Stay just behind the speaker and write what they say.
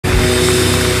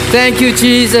Thank you,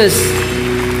 Jesus.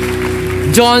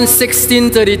 John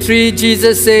 16:33,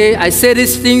 Jesus said, I say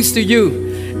these things to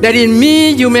you, that in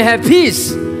me you may have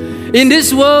peace. In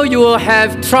this world you will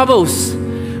have troubles,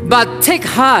 but take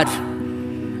heart,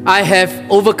 I have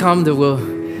overcome the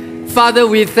world. Father,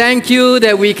 we thank you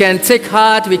that we can take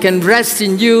heart, we can rest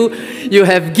in you. You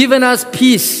have given us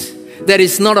peace that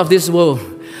is not of this world.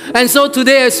 And so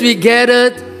today as we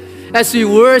gathered, as we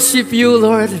worship you,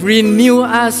 Lord, renew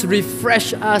us,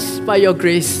 refresh us by your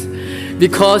grace,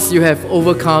 because you have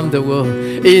overcome the world.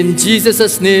 In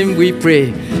Jesus' name we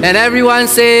pray. And everyone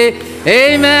say,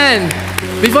 Amen.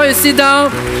 Before you sit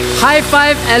down, high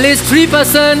five at least 3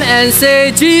 persons and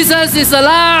say, Jesus is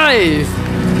alive.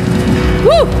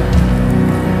 Woo!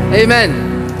 Amen.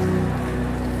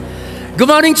 Good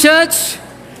morning, church.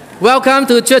 Welcome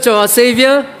to Church of Our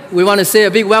Savior. We want to say a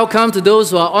big welcome to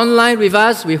those who are online with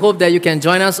us. We hope that you can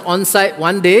join us on site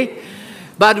one day.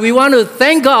 But we want to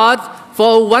thank God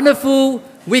for a wonderful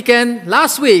weekend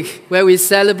last week where we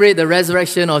celebrate the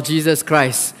resurrection of Jesus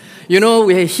Christ. You know,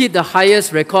 we hit the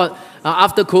highest record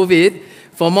after COVID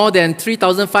for more than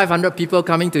 3,500 people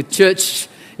coming to church,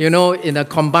 you know, in a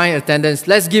combined attendance.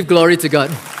 Let's give glory to God.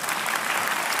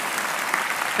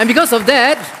 And because of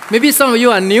that, maybe some of you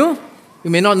are new. You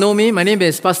may not know me. My name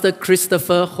is Pastor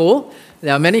Christopher Ho.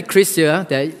 There are many Chris here.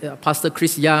 There are Pastor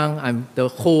Chris Young. I'm the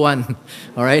Ho one.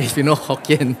 All right, if you know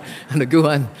Hokkien, I'm the good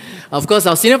one. Of course,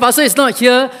 our senior pastor is not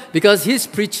here because he's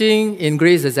preaching in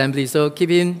Grace Assembly. So keep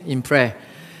him in prayer.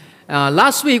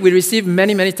 Last week, we received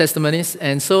many testimonies.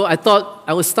 And so I thought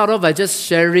I would start off by just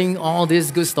sharing all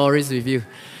these good stories with you.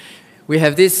 We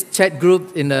have this chat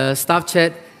group in the staff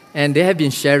chat, and they have been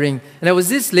sharing. And there was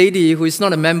this lady who is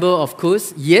not a member of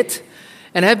COOS yet,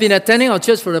 and have been attending our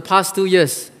church for the past 2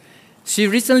 years. She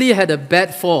recently had a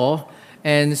bad fall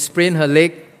and sprained her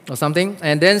leg or something,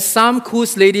 and then some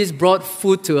COOS ladies brought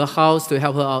food to her house to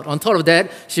help her out. On top of that,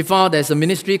 she found there's a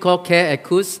ministry called Care at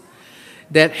COOS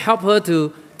that helped her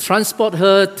to transport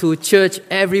her to church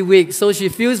every week. So she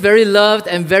feels very loved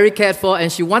and very cared for,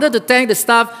 and she wanted to thank the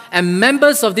staff and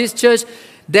members of this church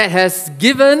that has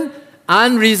given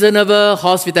unreasonable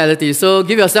hospitality. So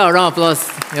give yourself a round of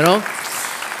applause, you know.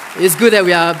 It's good that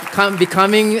we are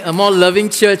becoming a more loving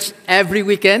church every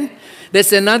weekend.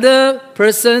 There's another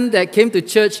person that came to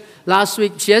church last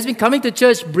week. She has been coming to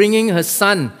church bringing her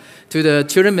son to the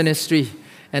children ministry.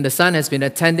 And the son has been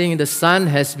attending. The son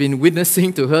has been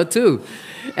witnessing to her too.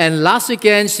 And last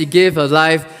weekend, she gave her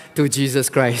life to Jesus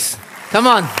Christ. Come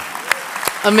on.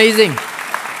 Amazing.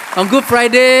 On Good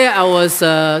Friday, I was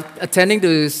attending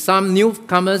to some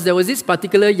newcomers. There was this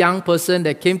particular young person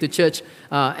that came to church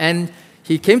and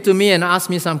he came to me and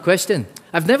asked me some question.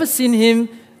 I've never seen him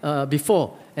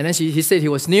before. And then he said he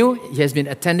was new. He has been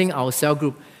attending our cell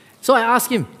group. So I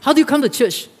asked him, how do you come to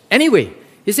church anyway?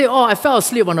 He said, I fell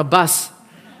asleep on a bus.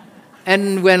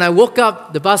 And when I woke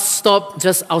up, the bus stopped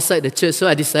just outside the church. So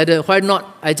I decided, why not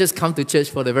I just come to church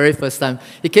for the very first time.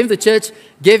 He came to church,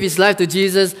 gave his life to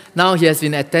Jesus. Now he has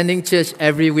been attending church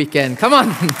every weekend. Come on.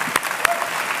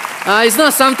 It's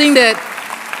not something that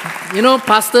you know,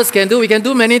 pastors can do. We can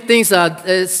do many things.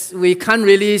 We can't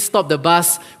really stop the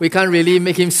bus. We can't really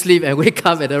make him sleep and wake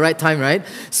up at the right time, right?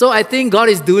 So I think God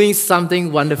is doing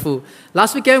something wonderful.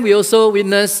 Last weekend, we also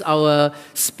witnessed our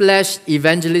Splash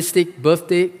evangelistic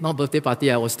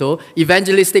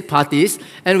evangelistic parties.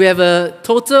 And we have a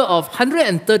total of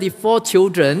 134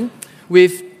 children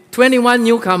with 21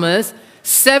 newcomers,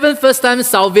 7 first-time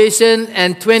salvation,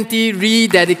 and 20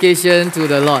 rededication to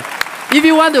the Lord. If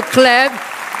you want to clap,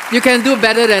 you can do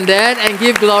better than that and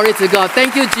give glory to God.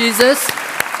 Thank you, Jesus.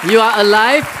 You are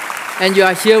alive and you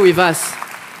are here with us.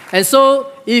 And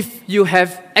so, if you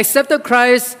have accepted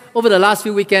Christ over the last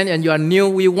few weekends and you are new,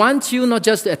 we want you not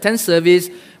just to attend service,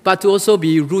 but to also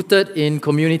be rooted in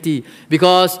community,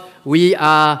 because we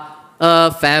are a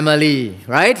family,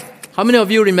 right? How many of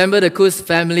you remember the COOS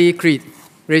family creed?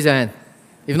 Raise your hand.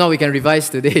 If not, we can revise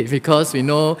today because we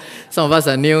know some of us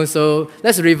are new. So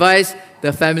let's revise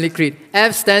the family creed.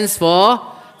 F stands for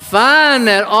fun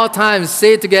at all times.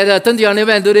 Say it together. Turn to your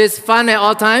neighbor and do this. Fun at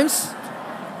all times.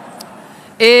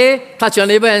 A, touch your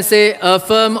neighbor and say,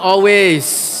 affirm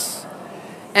always.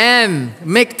 M,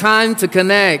 make time to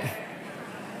connect.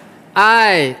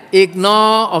 I,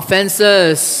 ignore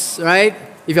offenses, right?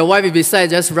 If your wife is beside,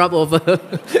 just rub over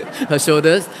her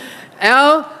shoulders.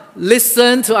 L,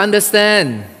 listen to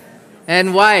understand.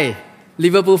 And Y,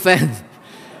 Liverpool fan.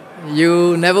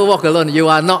 You never walk alone. You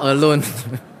are not alone.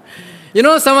 You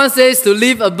know, someone says to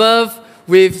live above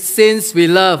with saints we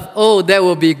love. Oh, that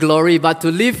will be glory. But to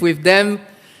live with them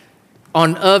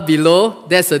on earth below,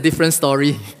 that's a different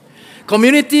story.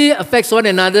 Community affects one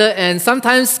another and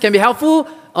sometimes can be helpful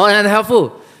or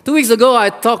unhelpful. 2 weeks ago,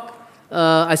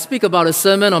 I speak about a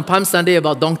sermon on Palm Sunday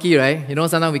about donkey, right? You know,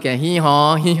 sometimes we can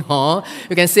hee-haw.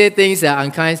 We can say things that are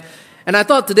unkind. And I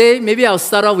thought today, maybe I'll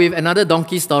start off with another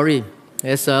donkey story.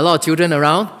 There's a lot of children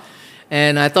around.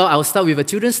 And I thought I'll start with a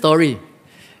children's story.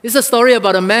 It's a story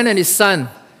about a man and his son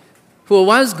who were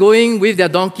once going with their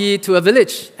donkey to a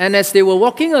village. And as they were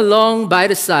walking along by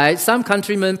the side, some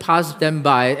countrymen passed them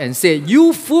by and said,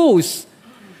 "You fools!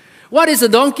 What is a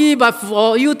donkey but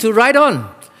for you to ride on?"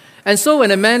 And so when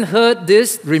the man heard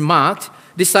this remark,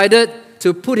 decided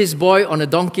to put his boy on a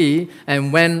donkey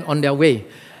and went on their way.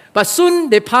 But soon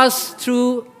they passed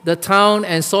through the town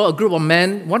and saw a group of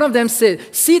men. One of them said,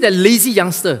 "See that lazy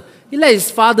youngster. He let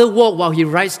his father walk while he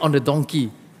rides on the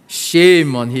donkey.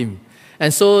 Shame on him."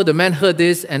 And so the man heard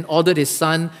this and ordered his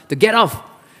son to get off.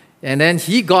 And then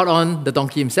he got on the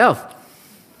donkey himself.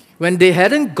 When they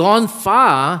hadn't gone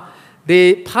far,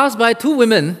 they passed by two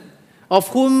women, of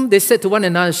whom they said to one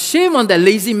another, "Shame on that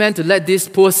lazy man to let this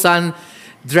poor son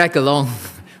drag along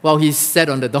while he sat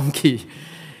on the donkey."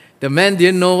 The man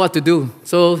didn't know what to do.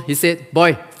 So he said,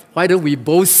 "Boy, why don't we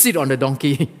both sit on the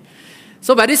donkey?"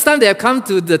 So by this time, they have come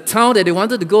to the town that they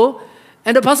wanted to go,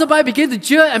 and the passerby began to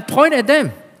jeer and point at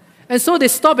them. And so they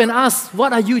stopped and asked,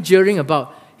 "What are you jeering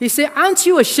about?" He said, "Aren't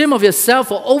you ashamed of yourself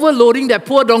for overloading that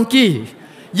poor donkey?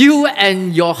 You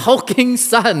and your hulking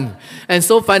son." And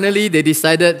so finally they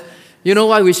decided, you know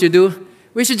what we should do?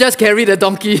 We should just carry the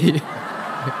donkey.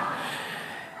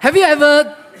 Have you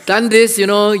ever done this? You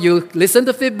know, you listen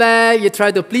to feedback, you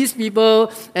try to please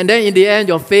people, and then in the end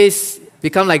your face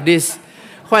become like this.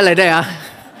 Why like that?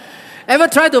 Ever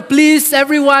try to please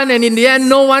everyone and in the end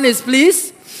no one is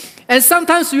pleased? And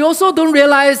sometimes we also don't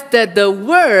realize that the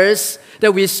words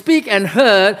that we speak and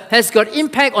heard has got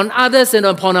impact on others and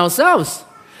upon ourselves.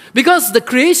 Because the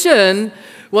creation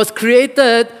was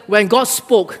created when God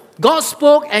spoke. God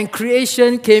spoke and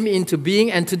creation came into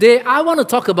being. And today I want to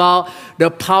talk about the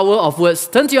power of words.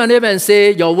 Turn to your neighbor and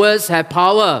say, "Your words have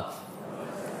power."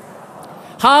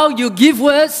 How you give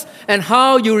words and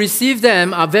how you receive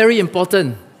them are very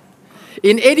important.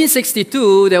 In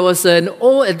 1862, there was an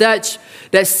old adage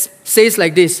that says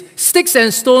like this: "Sticks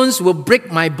and stones will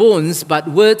break my bones, but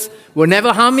words will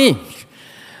never harm me."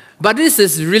 But this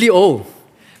is really old.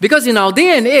 Because in our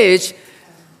day and age,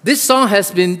 this song has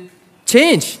been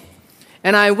changed.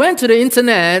 And I went to the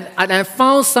internet and I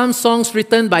found some songs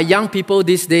written by young people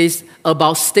these days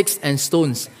about sticks and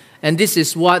stones. And this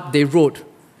is what they wrote.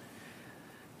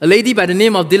 A lady by the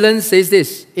name of Dylan says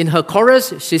this. In her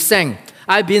chorus, she sang,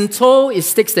 "I've been told it's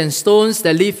sticks and stones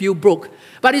that leave you broke.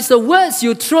 But it's the words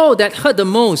you throw that hurt the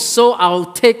most. So I'll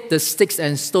take the sticks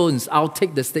and stones. I'll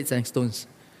take the sticks and stones."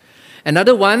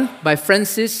 Another one by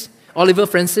Oliver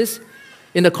Francis.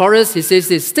 In the chorus, he says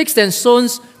this: "Sticks and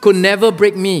stones could never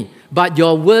break me, but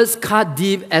your words cut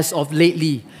deep as of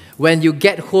lately. When you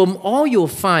get home, all you'll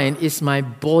find is my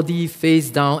body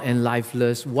face down and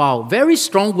lifeless." Wow, very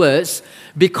strong words,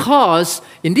 because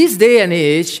in this day and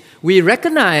age, we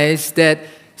recognize that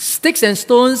sticks and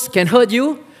stones can hurt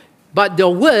you, but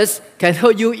your words can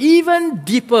hurt you even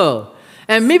deeper.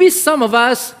 And maybe some of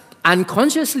us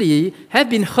unconsciously have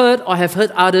been hurt or have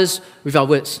hurt others with our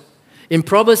words. In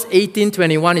Proverbs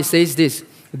 18:21, it says this: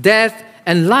 "Death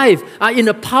and life are in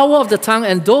the power of the tongue,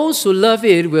 and those who love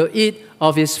it will eat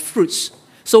of its fruits."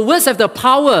 So words have the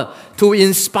power to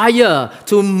inspire,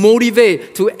 to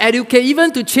motivate, to educate,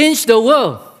 even to change the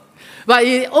world. But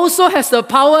it also has the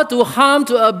power to harm,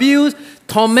 to abuse,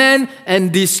 torment,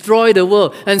 and destroy the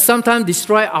world, and sometimes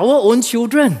destroy our own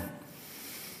children.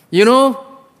 You know,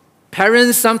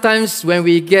 parents, sometimes when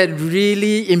we get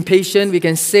really impatient, we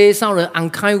can say some of the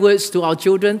unkind words to our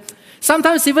children.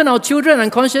 Sometimes even our children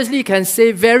unconsciously can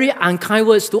say very unkind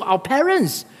words to our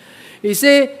parents. We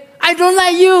say, "I don't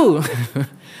like you."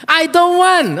 "I don't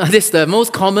want." This is the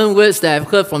most common words that I've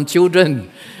heard from children.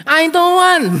 "I don't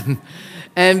want."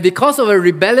 And because of a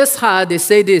rebellious heart, they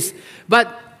say this. But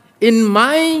in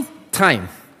my time,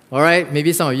 all right,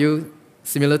 maybe some of you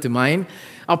similar to mine,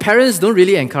 our parents don't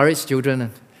really encourage children.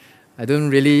 I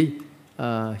don't really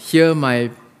hear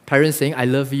my parents saying, "I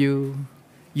love you.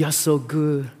 You're so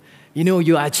good. You know,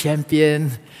 you are a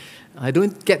champion." I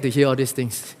don't get to hear all these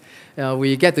things.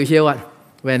 We get to hear what?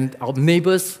 When our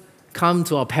neighbors come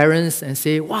to our parents and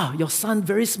say, "Wow, your son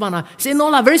very smart." Say, "No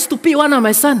lah, very stupid one,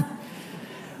 my son."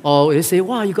 Or they say,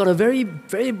 "Wow, you got a very,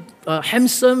 very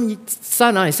handsome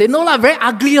son." I say, "No lah, very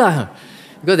ugly lah."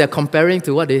 Because they're comparing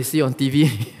to what they see on TV.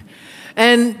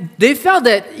 And they felt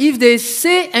that if they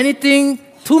say anything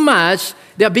too much,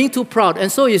 they are being too proud.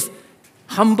 And so it's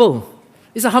humble.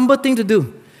 It's a humble thing to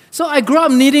do. So I grew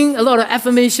up needing a lot of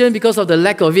affirmation because of the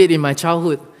lack of it in my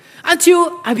childhood,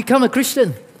 until I become a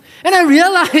Christian. And I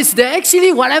realized that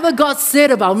actually whatever God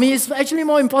said about me is actually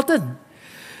more important.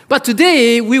 But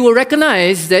today, we will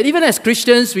recognize that even as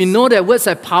Christians, we know that words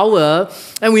have power,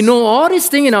 and we know all these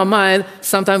things in our mind,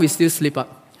 sometimes we still slip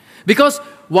up. Because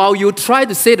while you try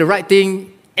to say the right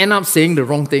thing, end up saying the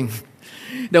wrong thing.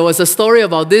 There was a story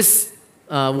about this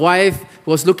wife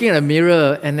who was looking at a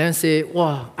mirror and then say,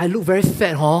 wow, I look very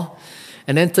fat, huh?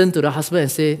 And then turn to the husband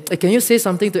and say, hey, can you say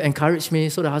something to encourage me?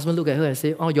 So the husband looked at her and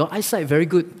say, oh, your eyesight very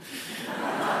good.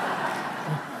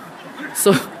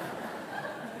 So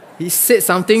he said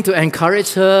something to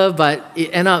encourage her, but it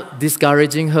ended up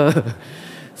discouraging her.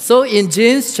 So in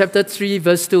James chapter 3,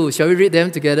 verse 2, shall we read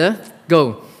them together?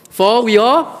 Go. For we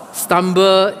all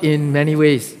stumble in many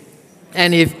ways.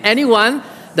 And if anyone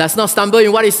does not stumble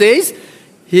in what he says,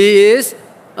 he is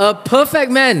a perfect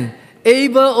man,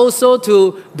 able also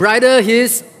to bridle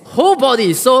his whole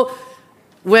body. So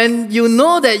when you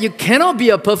know that you cannot be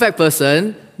a perfect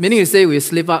person, meaning to say we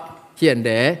slip up here and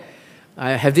there,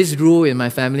 I have this rule in my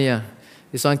family.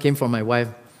 This one came from my wife.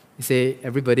 He said,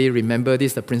 everybody remember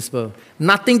this, the principle.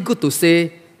 Nothing good to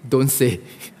say, don't say.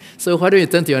 So why don't you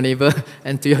turn to your neighbor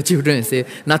and to your children and say,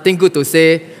 nothing good to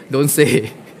say, don't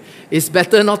say. It's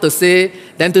better not to say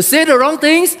than to say the wrong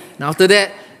things. And after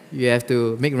that, you have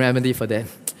to make remedy for that.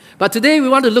 But today we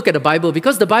want to look at the Bible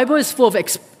because the Bible is full of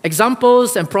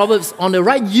examples and proverbs on the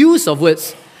right use of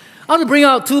words. I want to bring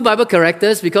out two Bible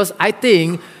characters because I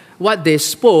think what they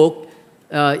spoke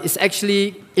is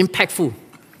actually impactful.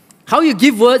 How you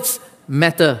give words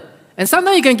matter. And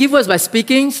sometimes you can give words by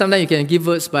speaking, sometimes you can give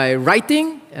words by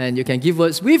writing, and you can give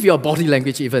words with your body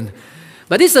language even.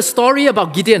 But this is a story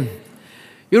about Gideon.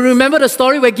 You remember the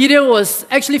story where Gideon was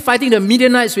actually fighting the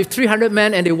Midianites with 300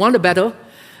 men and they won the battle.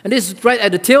 And this is right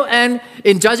at the tail end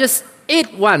in Judges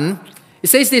 8:1. It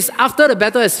says this, after the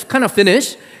battle is kind of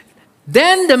finished,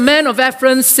 then the men of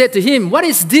Ephraim said to him, what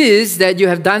is this that you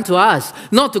have done to us?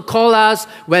 Not to call us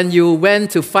when you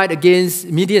went to fight against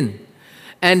Midian.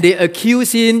 And they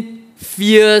accused him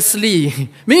fiercely.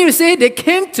 Meaning to say they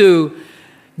came to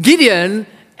Gideon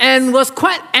and was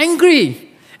quite angry.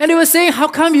 And they were saying, how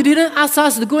come you didn't ask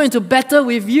us to go into battle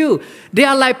with you? They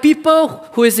are like people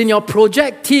who is in your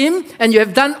project team and you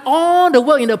have done all the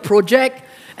work in the project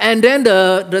and then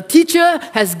the teacher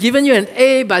has given you an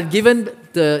A but given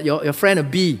your friend a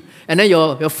B. And then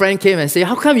your friend came and said,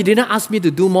 how come you didn't ask me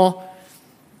to do more?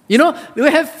 You know, we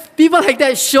have people like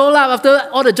that show up after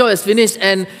all the job is finished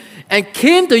and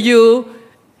came to you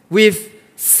with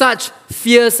such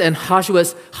fierce and harsh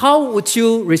words. How would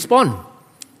you respond?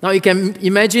 Now you can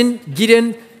imagine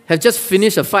Gideon had just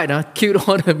finished a fight, killed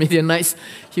all the Midianites.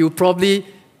 He would probably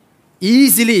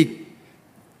easily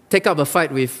take up a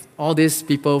fight with all these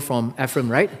people from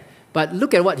Ephraim, right? But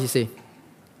look at what he said.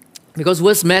 Because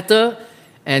words matter,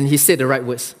 and he said the right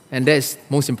words. And that is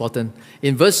most important.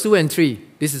 In verse 2 and 3,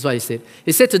 this is what he said.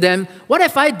 He said to them, what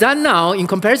have I done now in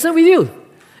comparison with you?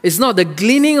 Is not the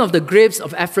gleaning of the grapes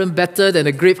of Ephraim better than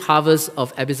the grape harvest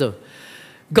of Abizel?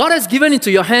 God has given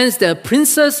into your hands the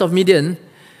princes of Midian,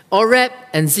 Oreb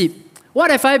and Zeb.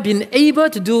 What have I been able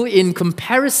to do in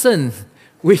comparison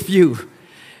with you?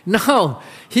 Now,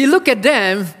 he looked at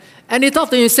them and he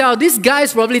thought to himself, these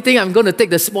guys probably think I'm going to take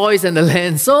the spoils and the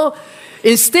land. So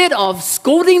instead of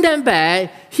scolding them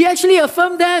back, he actually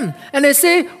affirmed them. And they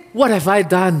say, what have I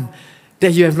done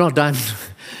that you have not done?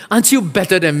 Aren't you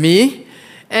better than me?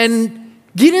 And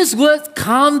Gideon's words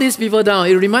calm these people down.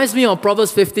 It reminds me of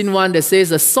Proverbs 15:1 that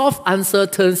says, a soft answer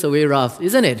turns away wrath,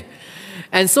 isn't it?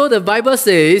 And so the Bible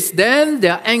says, then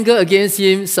their anger against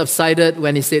him subsided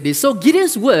when he said this. So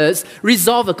Gideon's words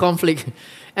resolve a conflict.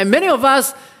 And many of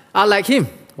us are like him.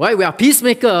 Right? We are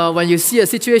peacemaker. When you see a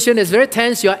situation that's very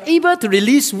tense, you are able to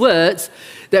release words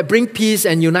that bring peace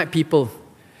and unite people.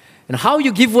 And how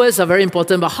you give words are very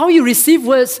important, but how you receive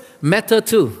words matter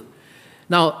too.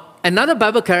 Now, another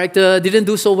Bible character didn't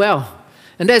do so well,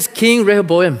 and that's King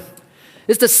Rehoboam.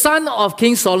 It's the son of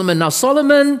King Solomon. Now,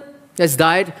 Solomon has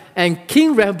died, and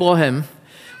King Rehoboam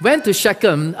went to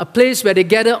Shechem, a place where they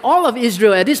gathered all of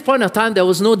Israel. At this point of time, there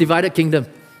was no divided kingdom.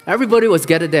 Everybody was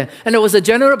gathered there. And there was a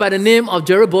general by the name of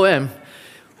Jeroboam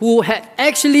who had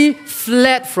actually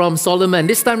fled from Solomon.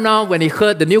 This time now, when he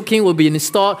heard the new king will be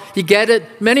installed, he gathered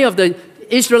many of the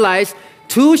Israelites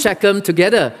to Shechem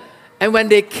together. And when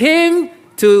they came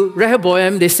to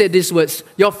Rehoboam, they said these words,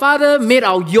 your father made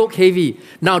our yoke heavy.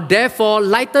 Now therefore,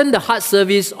 lighten the hard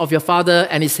service of your father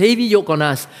and his heavy yoke on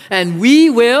us. And we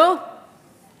will,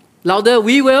 louder,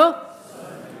 we will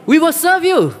serve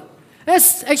you.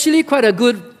 That's actually quite a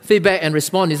good feedback and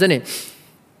response, isn't it?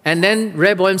 And then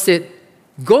Rehoboam said,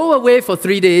 Go away for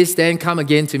 3 days, then come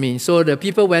again to me. So the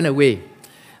people went away.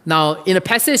 Now, in the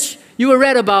passage, you will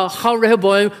read about how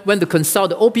Rehoboam went to consult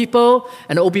the old people,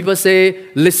 and the old people say,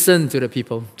 listen to the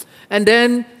people. And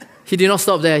then he did not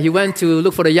stop there. He went to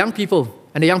look for the young people,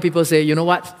 and the young people say, you know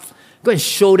what? Go and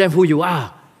show them who you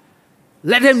are.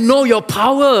 Let them know your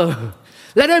power.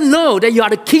 Let them know that you are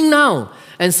the king now.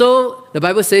 And so the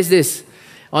Bible says this.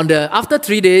 After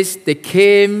 3 days, they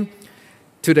came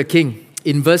to the king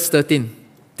in verse 13.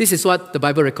 This is what the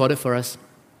Bible recorded for us.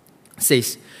 It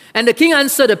says, and the king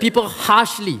answered the people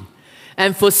harshly,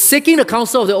 and forsaking the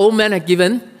counsel of the old man had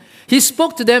given, he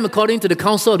spoke to them according to the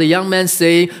counsel of the young man,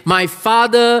 saying, my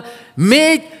father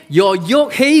made your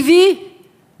yoke heavy,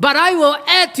 but I will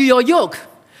add to your yoke.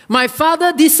 My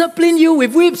father disciplined you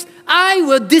with whips, I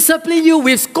will discipline you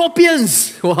with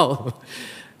scorpions. Wow,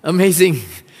 amazing.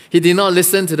 He did not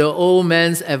listen to the old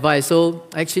man's advice. So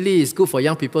actually, it's good for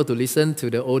young people to listen to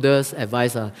the older's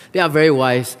advice. They are very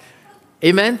wise.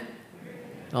 Amen?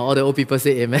 All the old people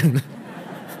say amen.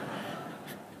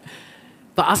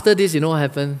 But after this, you know what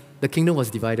happened? The kingdom was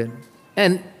divided.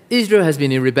 And Israel has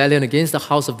been in rebellion against the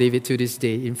house of David to this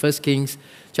day. In 1 Kings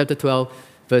chapter 12,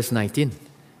 verse 19.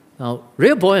 Now,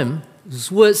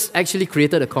 Rehoboam's words actually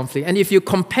created a conflict. And if you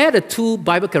compare the two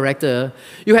Bible characters,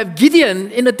 you have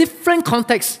Gideon in a different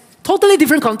context, totally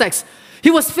different context.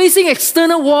 He was facing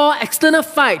external war, external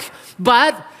fight.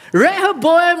 But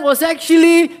Rehoboam was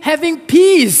actually having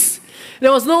peace.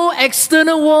 There was no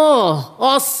external war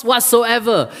or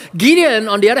whatsoever. Gideon,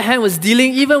 on the other hand, was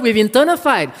dealing even with internal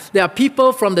fight. There are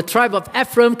people from the tribe of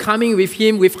Ephraim coming with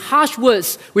him with harsh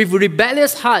words, with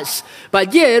rebellious hearts.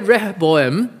 But yet,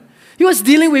 Rehoboam, he was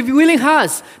dealing with willing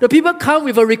hearts. The people come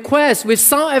with a request, with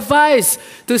sound advice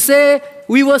to say,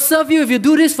 we will serve you if you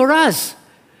do this for us.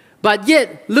 But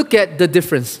yet, look at the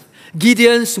difference.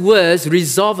 Gideon's words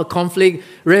resolved a conflict.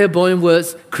 Rehoboam's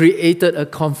words created a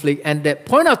conflict. And at that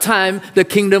point of time, the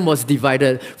kingdom was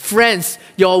divided. Friends,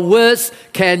 your words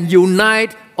can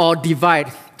unite or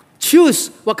divide. Choose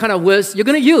what kind of words you're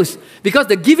going to use. Because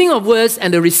the giving of words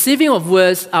and the receiving of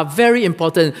words are very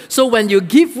important. So when you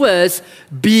give words,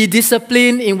 be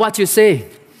disciplined in what you say.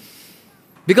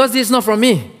 Because this is not from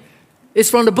me. It's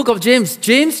from the book of James.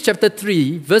 James chapter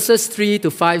 3, verses 3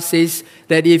 to 5 says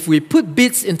that if we put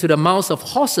bits into the mouths of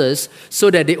horses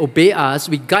so that they obey us,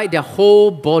 we guide their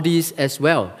whole bodies as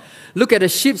well. Look at the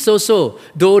sheep also.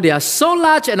 Though they are so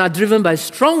large and are driven by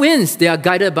strong winds, they are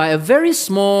guided by a very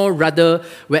small rudder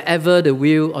wherever the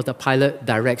wheel of the pilot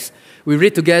directs. We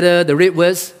read together the red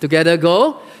words. Together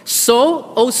go. So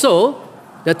also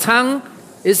the tongue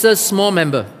is a small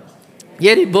member,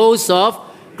 yet it boasts of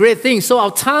great things. So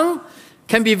our tongue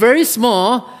can be very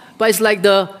small, but it's like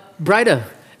the bridle.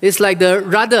 It's like the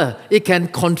rudder. It can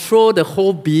control the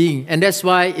whole being. And that's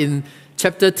why in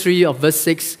chapter 3 of verse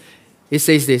 6, it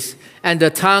says this, and the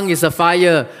tongue is a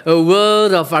fire, a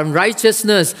world of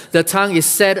unrighteousness. The tongue is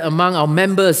set among our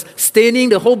members, staining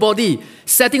the whole body,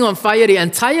 setting on fire the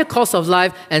entire course of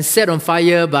life, and set on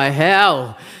fire by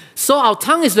hell. So our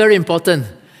tongue is very important.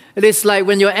 It is like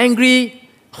when you're angry,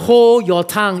 hold your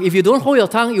tongue. If you don't hold your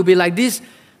tongue, you'll be like this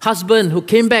husband who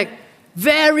came back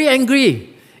very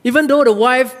angry. Even though the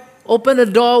wife opened the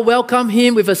door, welcomed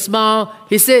him with a smile,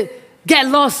 he said, get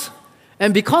lost.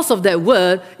 And because of that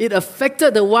word, it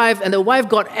affected the wife, and the wife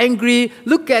got angry.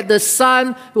 Look at the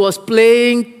son who was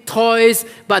playing toys,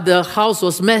 but the house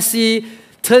was messy.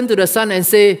 Turn to the son and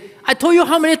say, I told you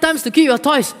how many times to keep your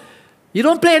toys. You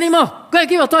don't play anymore. Go and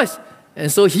keep your toys.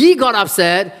 And so he got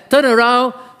upset, turned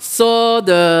around, saw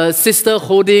the sister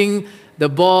holding the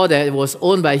ball that was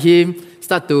owned by him,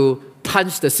 start to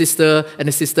punch the sister, and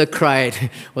the sister cried.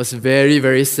 It was very,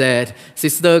 very sad.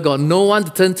 Sister got no one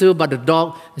to turn to but the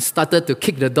dog, and started to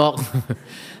kick the dog.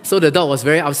 So the dog was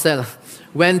very upset.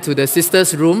 Went to the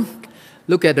sister's room,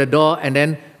 looked at the door, and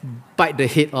then bite the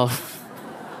head off.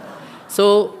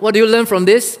 So what do you learn from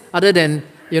this? Other than,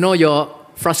 your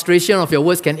frustration of your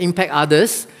words can impact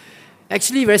others.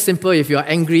 Actually, very simple. If you're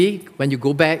angry, when you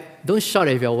go back, don't shout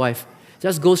at your wife.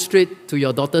 Just go straight to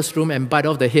your daughter's room and bite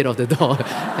off the head of the dog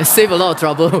and save a lot of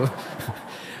trouble.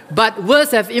 But words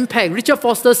have impact. Richard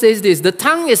Foster says this, the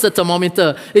tongue is a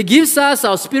thermometer. It gives us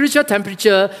our spiritual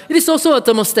temperature. It is also a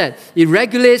thermostat. It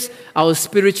regulates our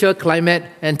spiritual climate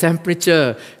and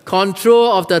temperature.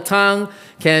 Control of the tongue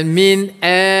can mean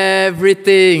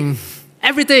everything.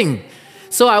 Everything.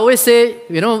 So I always say,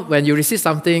 when you receive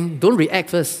something, don't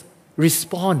react first.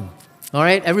 Respond. All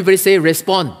right? Everybody say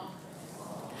respond.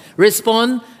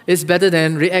 Respond is better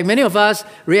than react. Many of us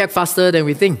react faster than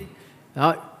we think.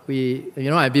 I've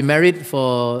been married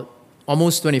for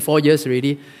almost 24 years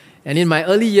already. And in my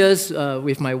early years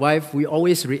with my wife, we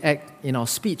always react in our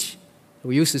speech.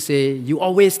 We used to say, you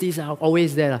always this,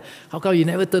 always that. How come you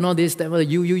never turn on this, that,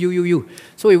 you.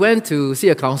 So we went to see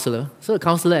a counselor. So the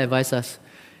counselor advised us,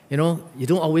 you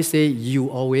don't always say you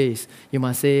always. You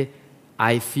must say,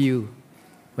 I feel.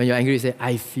 When you're angry, you say,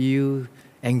 I feel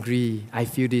angry. I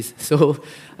feel this. So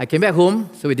I came back home,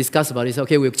 so we discussed about it. So,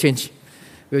 okay, we'll change.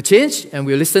 We'll change and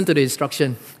we'll listen to the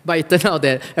instruction. But it turned out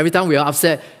that every time we are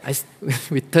upset,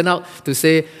 we turn out to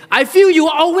say, I feel you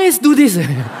always do this.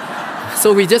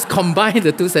 So we just combined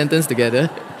the two sentences together.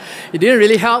 It didn't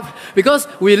really help because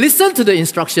we listened to the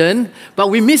instruction, but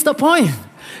we missed the point.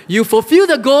 You fulfill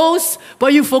the goals,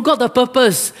 but you forgot the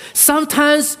purpose.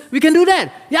 Sometimes we can do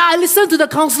that. Yeah, I listened to the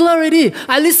counselor already.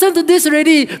 I listened to this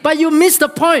already, but you missed the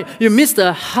point. You missed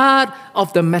the heart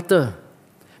of the matter.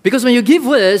 Because when you give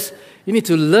words, you need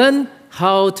to learn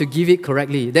how to give it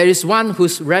correctly. There is one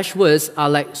whose rash words are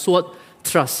like sword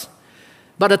thrusts,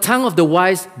 but the tongue of the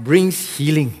wise brings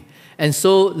healing. And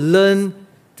so learn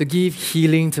to give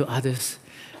healing to others.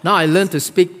 Now I learn to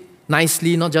speak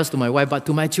nicely, not just to my wife, but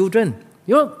to my children.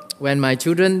 When my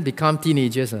children become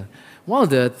teenagers, one of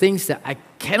the things that I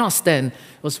cannot stand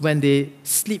was when they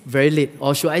sleep very late,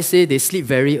 or should I say they sleep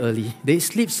very early. They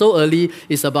sleep so early,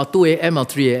 it's about 2 a.m. or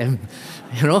 3 a.m.,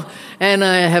 And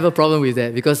I have a problem with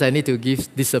that because I need to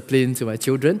give discipline to my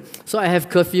children. So I have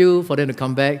curfew for them to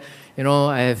come back.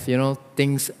 I have,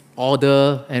 things,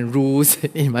 order and rules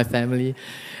in my family.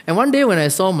 And one day when I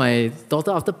saw my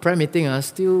daughter after prayer meeting,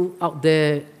 still out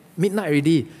there, midnight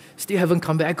already, still haven't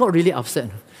come back, I got really upset.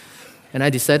 And I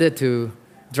decided to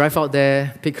drive out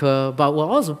there, pick her. But while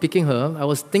I was picking her, I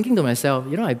was thinking to myself,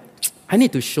 I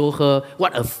need to show her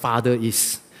what a father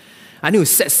is. I need to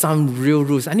set some real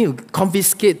rules. I need to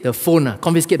confiscate the phone.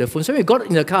 So when we got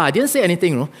in the car, I didn't say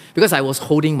anything, because I was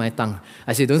holding my tongue.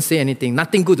 I said, don't say anything.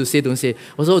 Nothing good to say, don't say.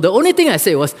 So the only thing I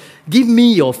said was, give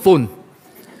me your phone.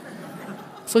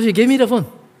 So she gave me the phone.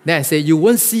 Then I said, you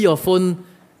won't see your phone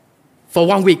for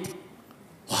 1 week.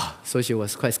 Wow. So she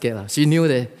was quite scared. She knew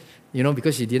that,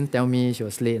 because she didn't tell me she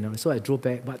was late. So I drove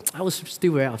back, but I was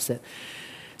still very upset.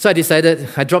 So I decided,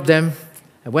 I dropped them.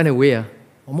 I went away,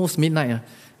 almost midnight.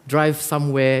 Drive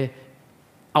somewhere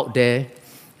out there,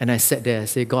 and I sat there. I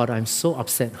said, God, I'm so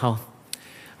upset. How?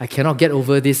 I cannot get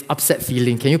over this upset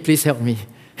feeling. Can you please help me?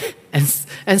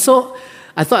 And so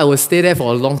I thought I would stay there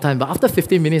for a long time, but after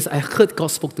 15 minutes, I heard God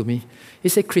spoke to me. He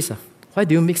said, Chris, why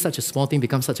do you make such a small thing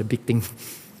become such a big thing?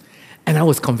 And I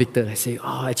was convicted. I said,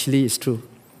 actually, it's true.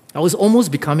 I was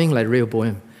almost becoming like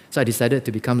Rehoboam. So I decided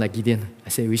to become like Gideon. I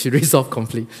said, we should resolve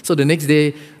conflict. So the next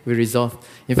day, we resolved.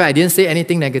 In fact, I didn't say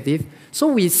anything negative. So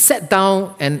we sat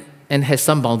down and had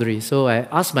some boundaries. So I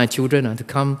asked my children to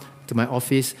come to my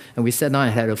office, and we sat down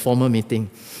and had a formal meeting.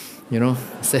 I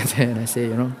sat there and I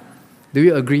said, do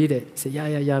you agree that? He said,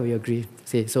 yeah, we agree.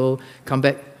 Say, so come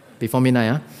back before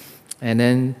midnight, and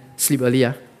then sleep early.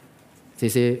 They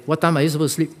say, what time are you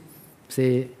supposed to sleep?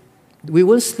 Say, we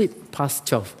won't sleep past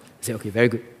 12. I said, okay, very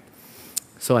good.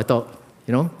 So I thought,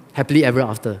 happily ever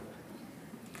after.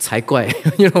 才怪,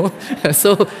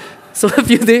 So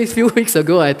a few weeks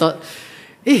ago, I thought,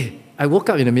 I woke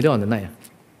up in the middle of the night.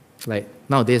 Like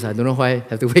nowadays, I don't know why I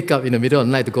have to wake up in the middle of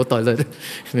the night to go toilet.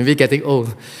 Maybe getting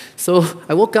old. So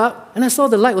I woke up and I saw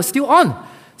the light was still on.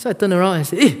 So I turned around and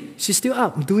said, she's still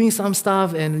up doing some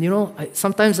stuff. And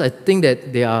sometimes I think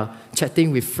that they are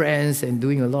chatting with friends and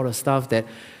doing a lot of stuff that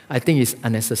I think is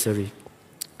unnecessary.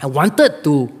 I wanted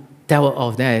to tell her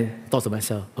off. Then I thought to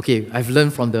myself, okay, I've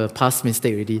learned from the past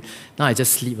mistake already. Now I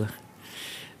just sleep.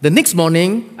 The next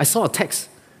morning, I saw a text.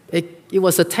 It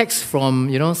was a text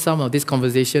from, some of this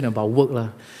conversation about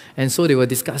work. And so they were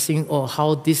discussing,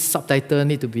 how this subtitle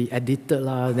need to be edited.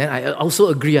 Then I also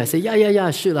agree. I said,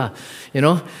 yeah, should. And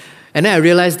then I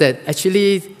realized that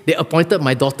actually they appointed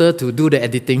my daughter to do the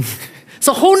editing.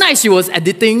 So whole night she was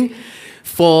editing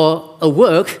for a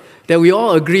work that we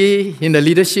all agree in the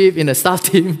leadership, in the staff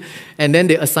team, and then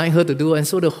they assigned her to do. And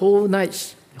so the whole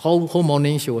night, whole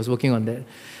morning, she was working on that.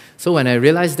 So when I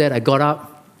realized that, I got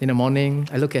up in the morning,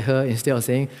 I looked at her, instead of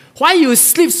saying, why you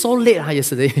sleep so late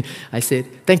yesterday? I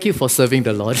said, thank you for serving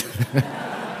the Lord.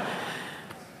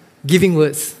 Giving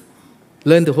words.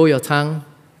 Learn to hold your tongue.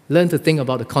 Learn to think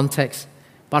about the context.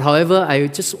 But however, I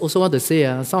just also want to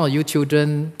say, some of you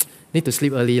children need to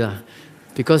sleep early.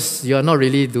 Because you're not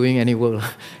really doing any work.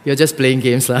 You're just playing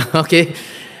games. Okay?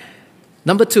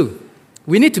 Number 2,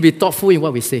 we need to be thoughtful in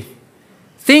what we say.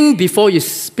 Think before you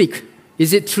speak.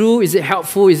 Is it true? Is it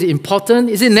helpful? Is it important?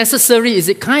 Is it necessary? Is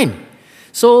it kind?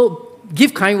 So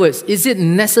give kind words. Is it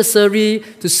necessary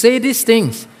to say these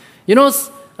things?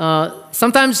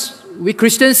 Sometimes we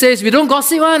Christians say we don't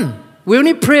gossip. We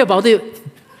only pray about it.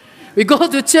 We go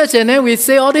to church and then we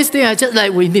say all these things. I just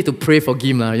like, we need to pray for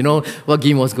Gim. You know what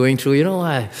Gim was going through. You know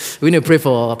why? We need to pray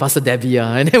for Pastor Debbie.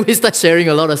 And then we start sharing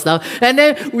a lot of stuff. And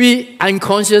then we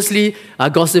unconsciously are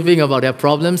gossiping about their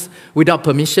problems without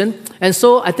permission. And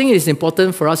so I think it is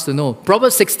important for us to know.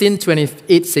 Proverbs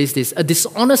 16:28 says this: a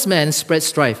dishonest man spreads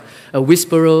strife. A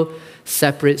whisperer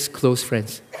separates close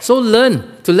friends. So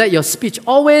learn to let your speech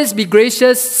always be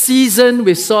gracious, seasoned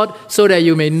with salt, so that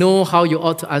you may know how you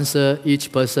ought to answer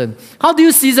each person. How do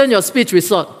you season your speech with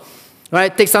salt?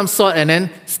 Right? Take some salt and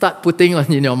then start putting it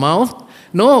in your mouth?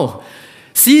 No.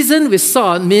 Seasoned with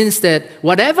salt means that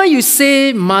whatever you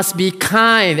say must be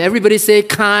kind. Everybody say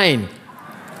kind.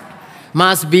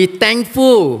 Must be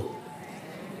thankful.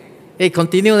 Hey,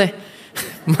 continue.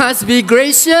 Must be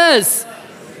gracious.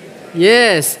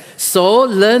 Yes. So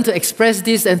learn to express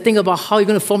this and think about how you're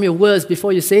going to form your words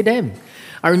before you say them.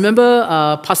 I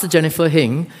remember Pastor Jennifer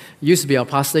Hing, used to be our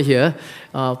pastor here,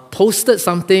 posted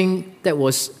something that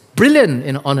was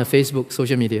brilliant on her Facebook,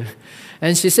 social media.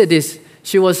 And she said this: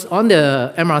 she was on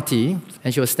the MRT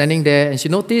and she was standing there and she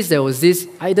noticed there was this,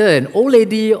 either an old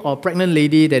lady or pregnant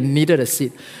lady that needed a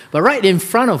seat. But right in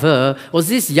front of her was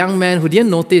this young man who didn't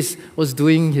notice was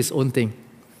doing his own thing.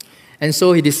 And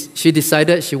so she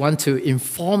decided she wanted to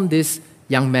inform this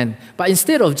young man. But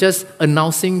instead of just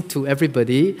announcing to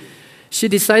everybody, she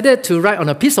decided to write on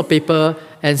a piece of paper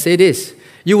and say this: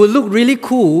 you will look really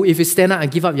cool if you stand up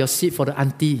and give up your seat for the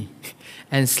auntie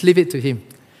and slip it to him.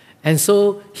 And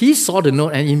so he saw the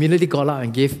note and immediately got up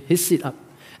and gave his seat up.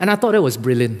 And I thought that was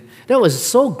brilliant. That was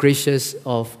so gracious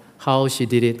of how she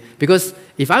did it. Because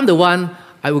if I'm the one,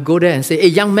 I would go there and say, hey,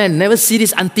 young man, never see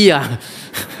this auntie.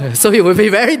 So it would be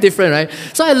very different, right?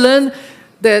 So I learned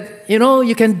that,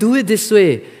 you can do it this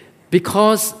way,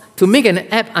 because to make an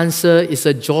apt answer is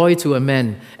a joy to a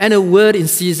man. And a word in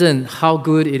season, how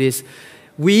good it is.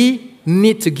 We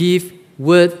need to give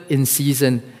word in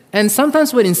season. And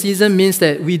sometimes word in season means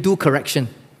that we do correction.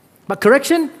 But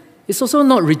correction is also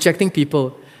not rejecting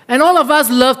people. And all of us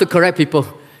love to correct people.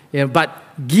 But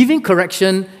giving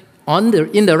correction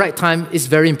in the right time is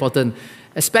very important,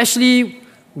 especially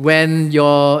when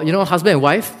your husband and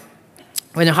wife,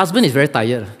 when your husband is very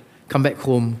tired, come back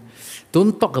home,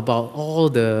 don't talk about all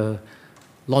the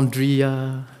laundry,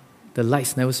 the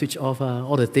lights never switch off,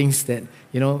 all the things that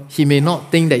he may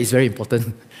not think that is very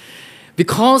important.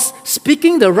 Because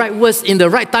speaking the right words in the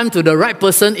right time to the right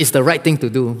person is the right thing to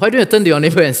do. Why don't you turn to your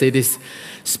neighbor and say this?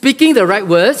 Speaking the right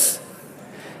words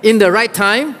in the right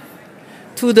time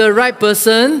to the right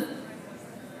person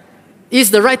is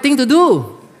the right thing to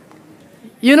do.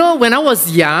 When I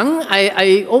was young,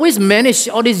 I always managed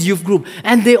all these youth group,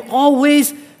 and they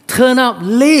always turn up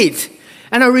late.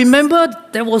 And I remember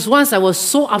there was once I was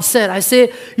so upset. I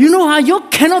said, you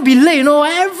cannot be late.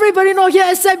 Everybody not here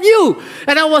except you.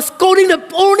 And I was scolding the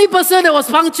only person that was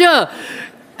punctual.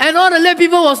 And all the late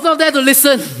people was not there to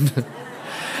listen.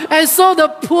 And so the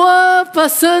poor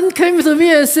person came to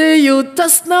me and said, you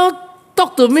just now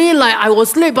talk to me like I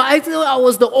was late, but I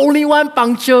was the only one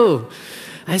punctual.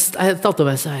 I thought to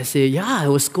myself, I said, I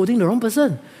was scolding the wrong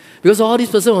person, because all this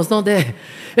person was not there.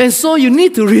 And so you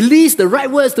need to release the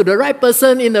right words to the right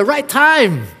person in the right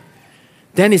time.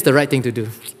 Then it's the right thing to do.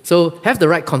 So have the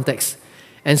right context.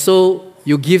 And so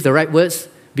you give the right words,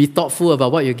 be thoughtful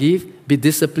about what you give, be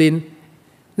disciplined.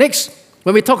 Next,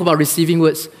 when we talk about receiving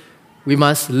words, we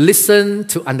must listen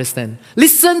to understand.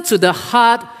 Listen to the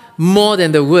heart more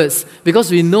than the words,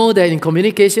 because we know that in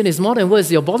communication is more than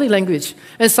words, your body language.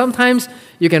 And sometimes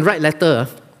you can write letter,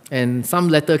 and some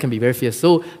letter can be very fierce.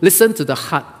 So listen to the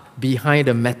heart behind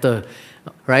the matter,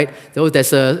 right? So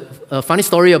there's a funny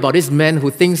story about this man who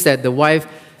thinks that the wife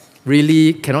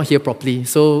really cannot hear properly.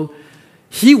 So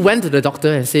he went to the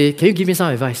doctor and said, can you give me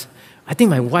some advice? I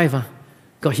think my wife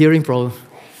got hearing problem.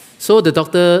 So the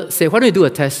doctor said, why don't you do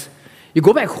a test? You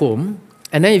go back home,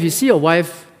 and then if you see your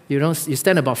wife, you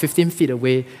stand about 15 feet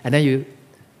away, and then you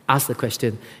ask the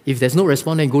question. If there's no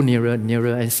response, then go nearer,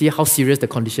 and see how serious the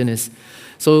condition is.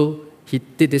 So he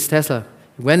did this test.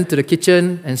 He went to the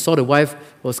kitchen and saw the wife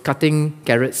was cutting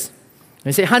carrots. And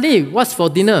he said, honey, what's for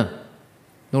dinner?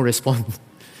 No response.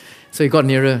 So he got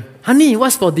nearer. Honey,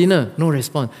 what's for dinner? No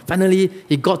response. Finally,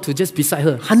 he got to just beside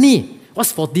her. Honey,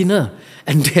 what's for dinner?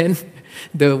 And then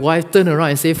the wife turned around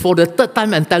and said, for the third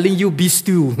time, I'm telling you, beef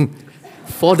stew.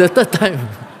 For the third time.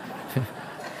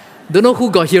 Don't know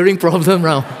who got hearing problem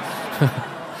now.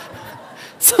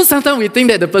 So sometimes we think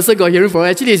that the person got hearing problem.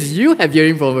 Actually, it's you have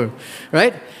hearing problem,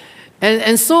 right?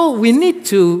 And so we need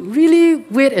to really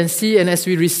wait and see. And as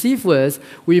we receive words,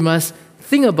 we must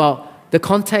think about the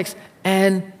context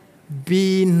and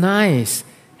be nice.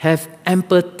 Have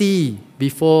empathy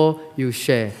before you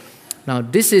share. Now,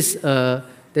 there's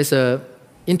a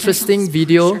interesting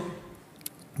video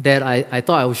that I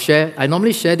thought I would share. I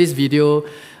normally share this video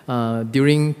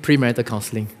during premarital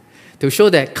counseling to show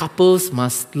that couples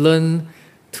must learn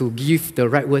to give the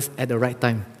right words at the right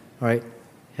time. All right,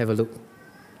 have a look.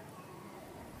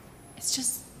 It's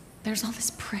just, there's all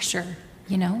this pressure,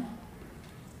 you know?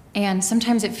 And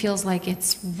sometimes it feels like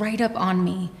it's right up on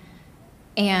me,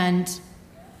 and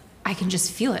I can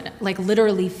just feel it, like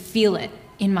literally feel it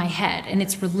in my head, and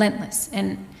it's relentless.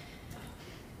 And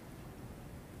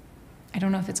I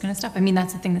don't know if it's going to stop. I mean,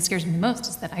 that's the thing that scares me the most,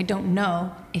 is that I don't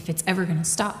know if it's ever going to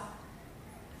stop.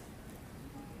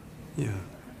 Yeah.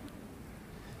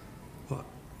 Well,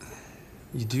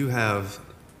 you do have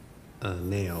a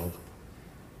nail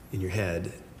in your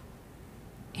head.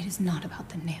 It is not about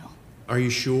the nail. Are you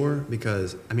sure?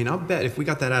 Because, I mean, I'll bet if we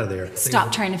got that out of there...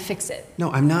 Stop trying to fix it. No,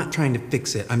 I'm not trying to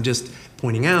fix it. I'm just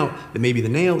pointing out that maybe the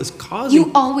nail is causing...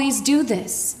 You always do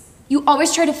this. You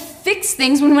always try to fix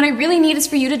things when what I really need is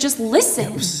for you to just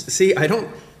listen. Yeah, see, I don't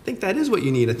think that is what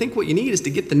you need. I think what you need is to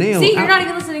get the nail See, out. you're not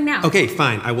even listening now. Okay,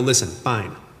 fine. I will listen.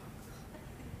 Fine.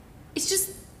 It's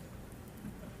just,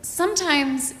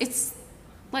 sometimes it's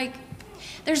like,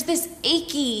 there's this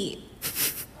achy,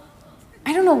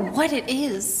 I don't know what it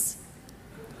is.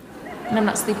 And I'm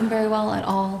not sleeping very well at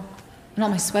all. And all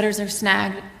my sweaters are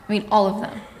snagged. I mean, all of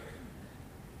them.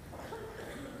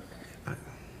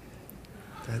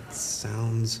 That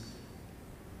sounds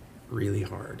really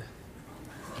hard.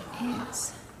 It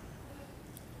is.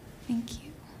 Thank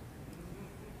you.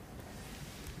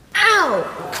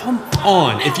 Ow! Come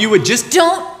on, if you would just...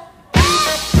 Don't!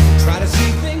 Try to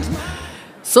see things...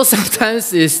 So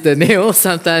sometimes it's the nail,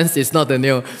 sometimes it's not the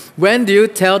nail. When do you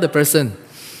tell the person?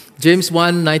 James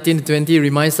 1:19-20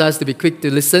 reminds us to be quick to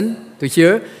listen, to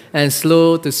hear, and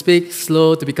slow to speak,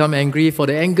 slow to become angry, for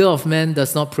the anger of man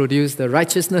does not produce the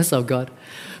righteousness of God.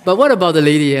 But what about the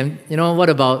lady? And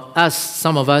what about us,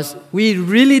 some of us? We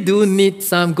really do need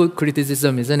some good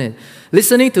criticism, isn't it?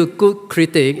 Listening to good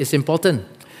critic is important.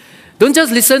 Don't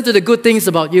just listen to the good things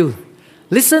about you.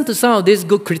 Listen to some of these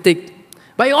good critic.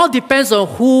 But it all depends on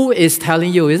who is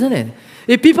telling you, isn't it?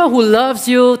 If people who loves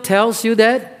you tells you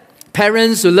that,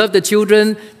 parents who love the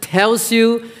children tells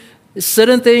you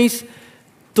certain things,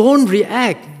 don't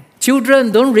react.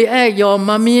 Children, don't react. Your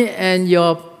mommy and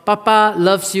your papa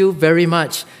loves you very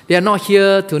much. They are not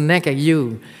here to nag at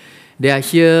you. They are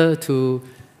here to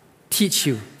teach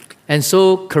you. And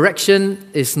so correction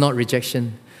is not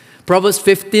rejection. Proverbs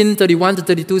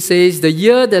 15:31-32 says, the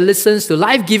ear that listens to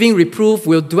life-giving reproof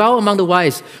will dwell among the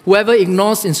wise. Whoever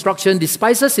ignores instruction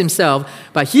despises himself,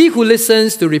 but he who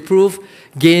listens to reproof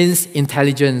gains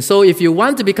intelligence. So if you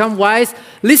want to become wise,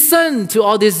 listen to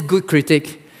all this good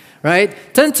critique, right?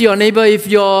 Turn to your neighbor. If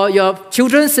your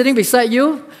children sitting beside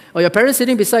you, or your parents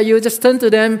sitting beside you, just turn to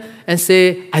them and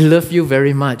say, I love you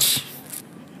very much.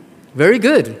 Very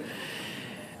good.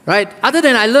 Right? Other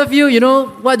than I love you, you know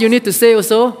what you need to say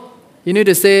also? You need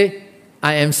to say,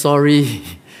 I am sorry.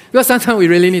 Because sometimes we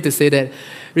really need to say that.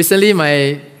 Recently,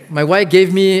 my wife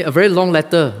gave me a very long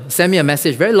letter, sent me a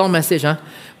message, very long message,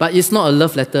 but it's not a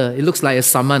love letter. It looks like a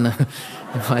summon.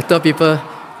 I tell people,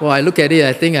 I look at it,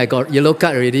 I think I got yellow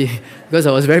card already because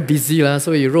I was very busy.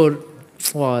 So he wrote,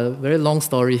 a very long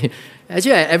story.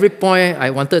 Actually, at every point, I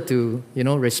wanted to,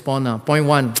 respond. Point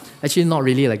 1, actually not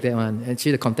really like that one.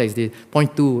 Actually, the context is.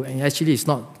 Point 2, actually it's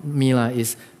not me,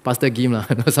 it's Pastor Gim,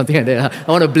 something like that.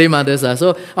 I want to blame others.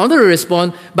 So I wanted to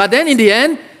respond, but then in the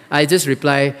end, I just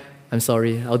reply, I'm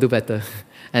sorry, I'll do better.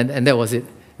 And that was it.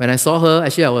 When I saw her,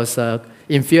 actually I was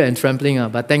in fear and trembling,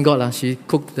 but thank God she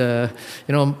cooked the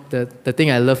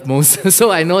thing I love most. So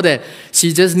I know that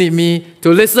she just need me to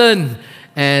listen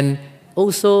and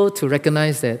also to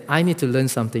recognize that I need to learn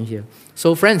something here.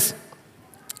 So friends,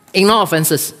 ignore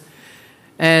offenses.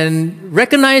 And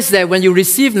recognize that when you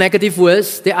receive negative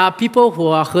words, there are people who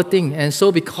are hurting. And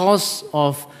so because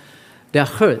of their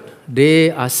hurt,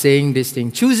 they are saying this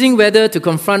thing. Choosing whether to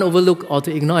confront, overlook, or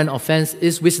to ignore an offense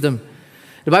is wisdom.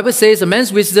 The Bible says a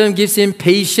man's wisdom gives him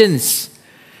patience.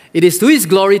 It is to his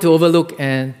glory to overlook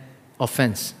an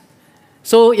offense.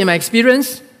 So in my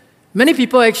experience, many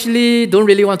people actually don't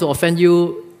really want to offend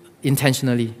you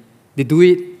intentionally. They do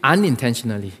it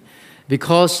unintentionally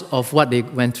because of what they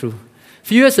went through. A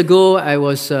few years ago, I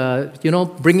was,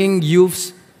 bringing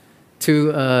youths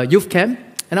to youth camp,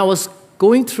 and I was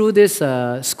going through this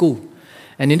school.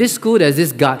 And in this school, there's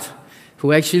this guard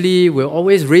who actually will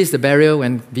always raise the barrier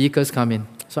when vehicles come in.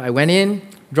 So I went in,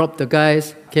 dropped the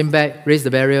guys, came back, raised the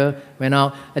barrier, went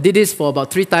out. I did this for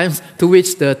about 3 times, to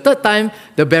which the 3rd time,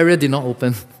 the barrier did not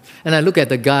open. And I look at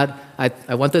the guard,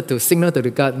 I wanted to signal to the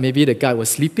guard, maybe the guard was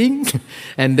sleeping.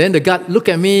 And then the guard looked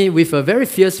at me with a very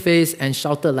fierce face and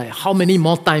shouted like, how many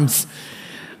more times?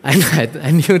 And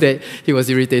I knew that he was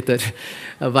irritated.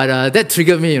 But that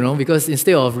triggered me, because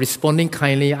instead of responding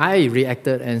kindly, I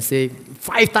reacted and said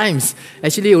 5 times.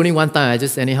 Actually, only 1 time, I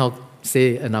just anyhow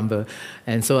say a number.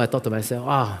 And so I thought to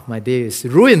myself, my day is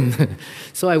ruined.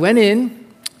 So I went in,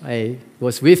 I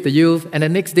was with the youth, and the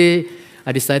next day,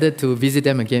 I decided to visit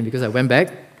them again because I went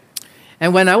back.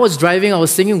 And when I was driving, I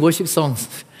was singing worship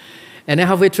songs. And then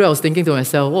halfway through, I was thinking to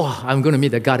myself, I'm going to meet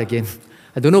the guard again.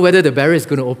 I don't know whether the barrier is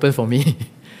going to open for me.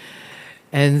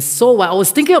 And so while I was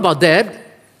thinking about that,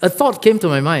 a thought came to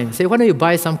my mind. Say, why don't you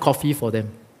buy some coffee for them,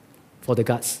 for the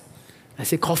guards? I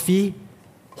said, coffee?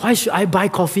 Why should I buy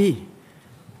coffee?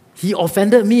 He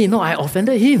offended me. No, I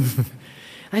offended him.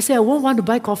 I said, I won't want to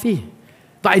buy coffee.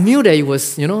 But I knew that it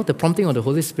was, the prompting of the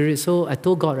Holy Spirit. So I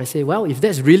told God, I said, well, if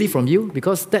that's really from you,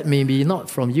 because that may be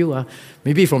not from you,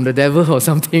 maybe from the devil or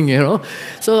something,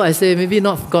 So I said, maybe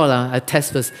not God, I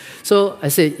test first. So I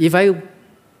said, if I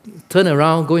turn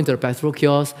around, go into the petrol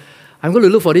kiosk, I'm going to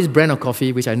look for this brand of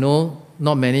coffee, which I know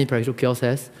not many petrol kiosks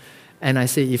has. And I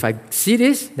say, if I see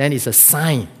this, then it's a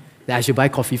sign that I should buy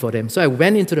coffee for them. So I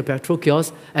went into the petrol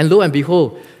kiosk, and lo and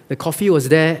behold, the coffee was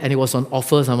there, and it was on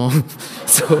offer somehow.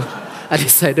 So I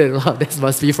decided, that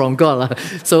must be from God.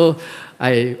 So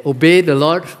I obeyed the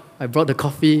Lord. I brought the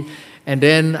coffee, and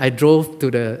then I drove to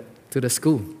the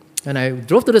school. When I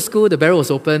drove to the school, the barrel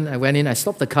was open. I went in, I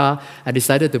stopped the car. I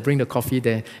decided to bring the coffee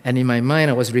there. And in my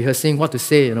mind, I was rehearsing what to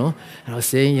say, And I was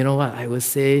saying, what? I will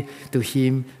say to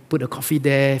him, put the coffee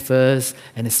there first,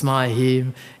 and I smile at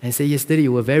him, and say, yesterday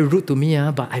you were very rude to me,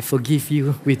 but I forgive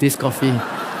you with this coffee.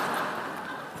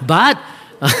 But,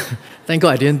 thank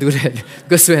God I didn't do that.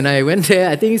 Because when I went there,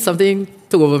 I think something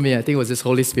took over me. I think it was this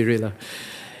Holy Spirit.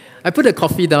 I put the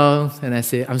coffee down, and I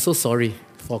said, I'm so sorry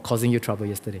for causing you trouble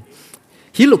yesterday.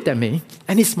 He looked at me,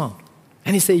 and he smiled.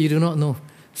 And he said, you do not know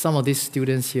some of these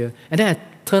students here. And then I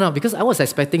turned out, because I was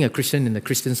expecting a Christian in the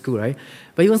Christian school, right?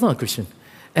 But he was not a Christian.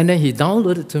 And then he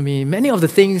downloaded to me many of the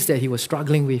things that he was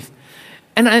struggling with.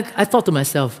 And I thought to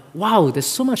myself, wow, there's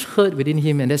so much hurt within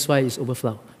him, and that's why it's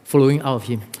flowing out of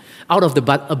him. Out of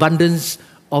the abundance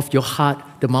of your heart,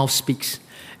 the mouth speaks.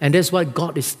 And that's what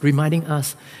God is reminding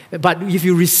us. But if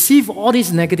you receive all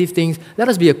these negative things, let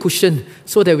us be a cushion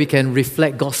so that we can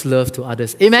reflect God's love to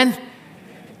others. Amen?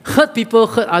 Hurt people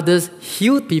hurt others.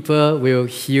 Healed people will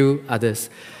heal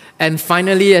others. And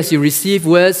finally, as you receive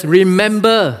words,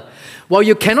 remember, while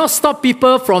you cannot stop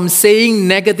people from saying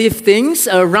negative things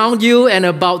around you and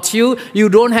about you, you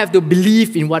don't have to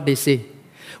believe in what they say.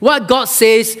 What God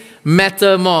says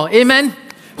matters more. Amen?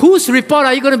 Whose report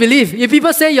are you going to believe? If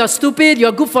people say you're stupid,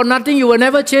 you're good for nothing, you will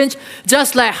never change,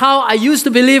 just like how I used to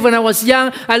believe when I was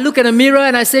young, I look in the mirror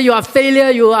and I say you are a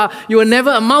failure, you will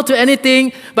never amount to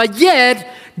anything, but yet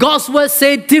God's word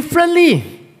say differently.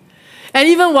 And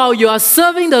even while you are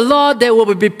serving the Lord, there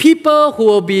will be people who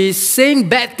will be saying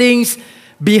bad things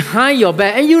behind your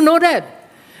back, and you know that.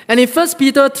 And in 1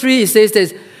 Peter 3, it says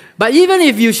this, but even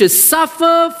if you should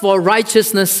suffer for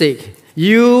righteousness' sake,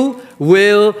 you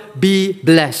will be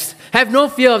blessed. Have no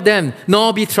fear of them,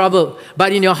 nor be troubled.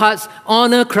 But in your hearts,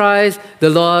 honor Christ the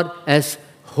Lord as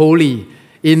holy.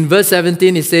 In verse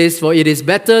 17, it says, for it is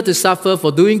better to suffer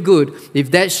for doing good,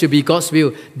 if that should be God's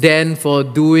will, than for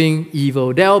doing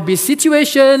evil. There will be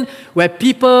situations where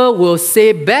people will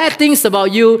say bad things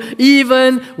about you,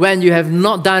 even when you have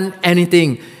not done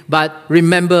anything. But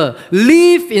remember,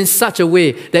 live in such a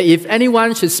way that if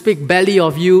anyone should speak badly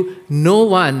of you, no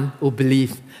one will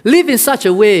believe. Live in such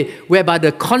a way whereby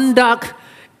the conduct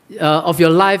of your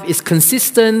life is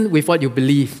consistent with what you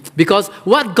believe. Because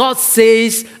what God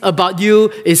says about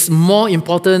you is more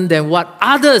important than what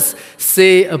others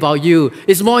say about you.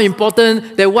 It's more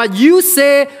important than what you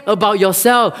say about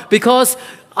yourself. Because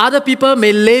other people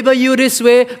may label you this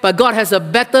way, but God has a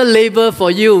better label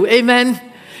for you. Amen?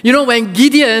 When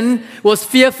Gideon was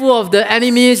fearful of the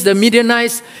enemies, the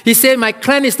Midianites, he said, my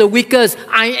clan is the weakest.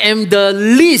 I am the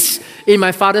least in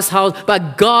my father's house.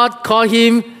 But God called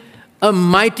him a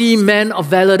mighty man of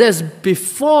valor. That's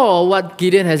before what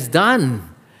Gideon has done.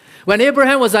 When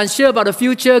Abraham was unsure about the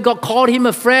future, God called him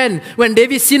a friend. When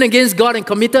David sinned against God and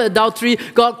committed adultery,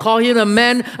 God called him a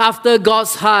man after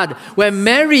God's heart. When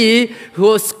Mary, who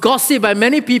was gossiped by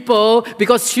many people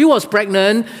because she was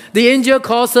pregnant, the angel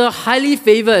calls her highly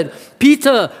favored.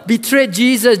 Peter betrayed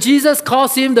Jesus. Jesus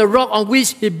calls him the rock on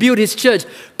which he built his church.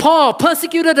 Paul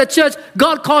persecuted the church.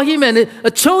 God called him a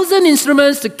chosen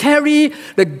instrument to carry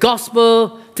the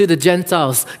gospel to the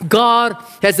Gentiles. God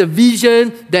has a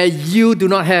vision that you do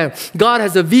not have. God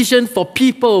has a vision for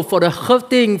people, for the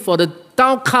hurting, for the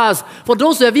downcast, for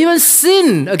those who have even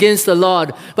sinned against the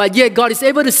Lord. But yet God is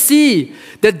able to see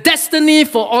the destiny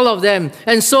for all of them.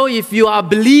 And so if you are a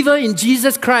believer in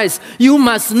Jesus Christ, you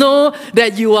must know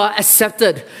that you are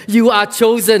accepted, you are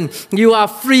chosen, you are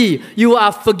free, you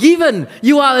are forgiven,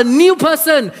 you are a new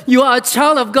person, you are a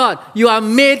child of God, you are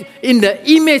made in the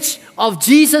image of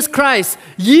Jesus Christ.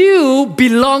 You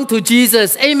belong to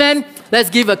Jesus. Amen.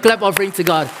 Let's give a clap offering to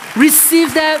God.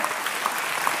 Receive that.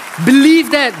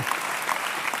 Believe that.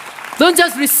 Don't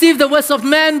just receive the words of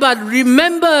man, but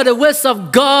remember the words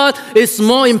of God is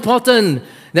more important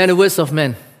than the words of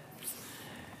man.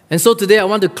 And so today I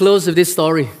want to close with this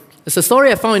story. It's a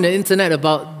story I found on the internet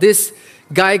about this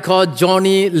guy called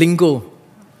Johnny Lingo.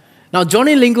 Now,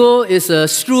 Johnny Lingo is a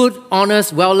shrewd,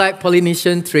 honest, well-liked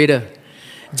Polynesian trader.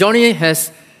 Johnny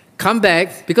has come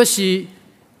back because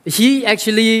he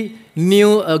actually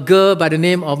knew a girl by the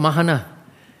name of Mahana.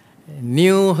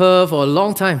 Knew her for a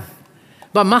long time.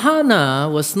 But Mahana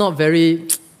was not very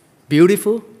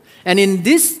beautiful. And in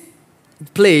this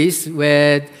place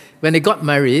where when they got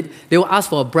married, they will ask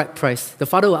for a bride price. The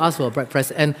father will ask for a bride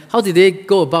price. And how did they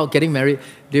go about getting married?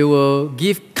 They will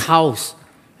give cows.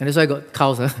 And that's why I got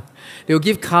cows. Huh? They will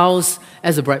give cows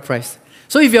as a bride price.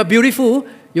 So if you're beautiful,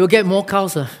 you'll get more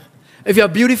cows. If you're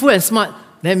beautiful and smart,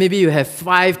 then maybe you have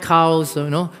 5 cows,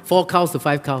 4 cows to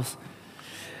 5 cows.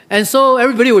 And so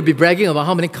everybody would be bragging about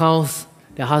how many cows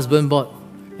their husband bought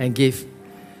and gave.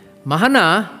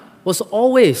 Mahana was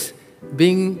always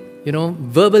being,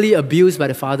 verbally abused by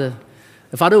the father.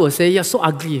 The father would say, "You're so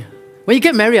ugly. When you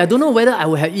get married, I don't know whether I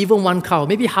will have even 1 cow,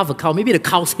 maybe half a cow, maybe the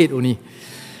cow's head only."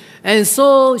 And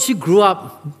so she grew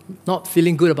up not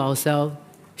feeling good about herself.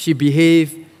 She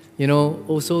behaved,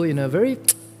 also in a very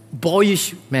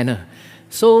boyish manner.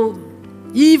 So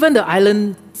even the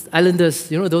islanders,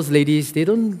 those ladies, they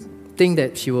don't think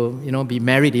that she will, be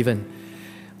married even.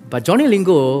 But Johnny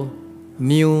Lingo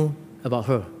knew about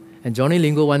her. And Johnny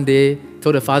Lingo one day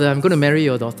told the father, "I'm going to marry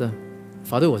your daughter." The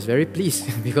father was very pleased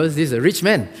because this is a rich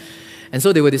man. And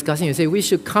so they were discussing and say, "We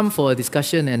should come for a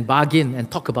discussion and bargain and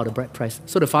talk about the bride price."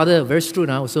 So the father, very shrewd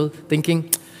now, also thinking,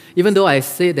 even though I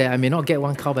say that I may not get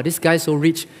 1 cow, but this guy is so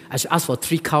rich, I should ask for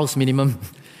 3 cows minimum.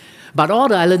 But all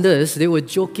the islanders, they were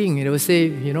joking. They would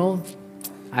say,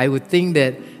 I would think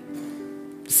that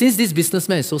since this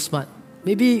businessman is so smart,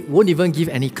 maybe won't even give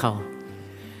any cow.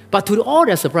 But to all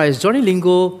their surprise, Johnny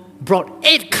Lingo brought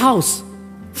 8 cows.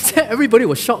 Everybody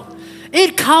was shocked.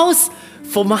 8 cows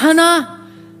for Mahana.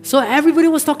 So everybody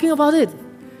was talking about it.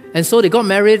 And so they got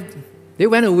married. They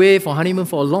went away for honeymoon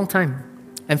for a long time.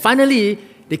 And finally,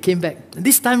 they came back. And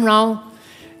this time round,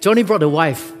 Johnny brought a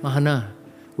wife, Mahana,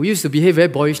 who used to behave very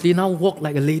boyishly, now walk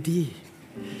like a lady.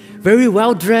 Very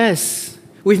well dressed,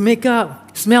 with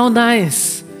makeup, smell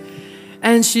nice.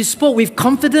 And she spoke with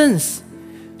confidence.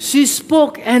 She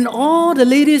spoke, and all the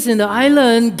ladies in the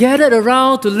island gathered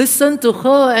around to listen to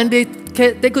her, and they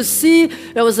could see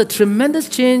there was a tremendous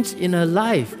change in her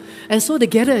life. And so they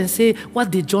gathered and say,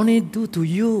 "What did Johnny do to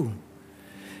you?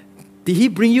 Did he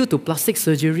bring you to plastic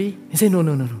surgery?" He said, No.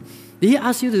 Did he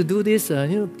ask you to do this,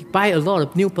 buy a lot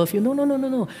of new perfume?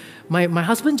 No. My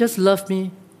husband just loved me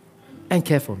and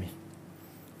cared for me.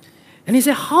 And he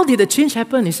said, "How did the change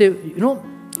happen?" He said,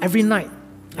 every night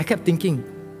I kept thinking,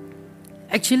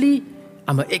 actually,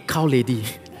 I'm an 8 cow lady.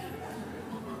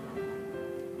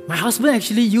 My husband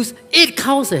actually used 8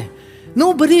 cows.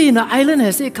 Nobody in the island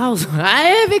has 8 cows.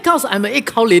 I have 8 cows. I'm an 8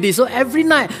 cow lady. So every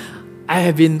night I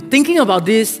have been thinking about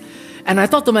this, and I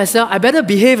thought to myself, I better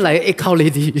behave like an 8 cow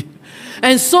lady.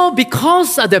 And so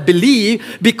because of their belief,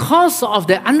 because of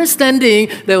their understanding,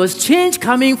 there was change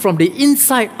coming from the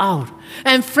inside out.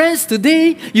 And friends,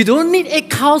 today, you don't need 8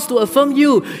 cows to affirm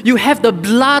you. You have the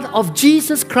blood of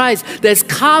Jesus Christ that's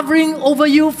covering over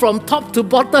you from top to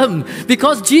bottom.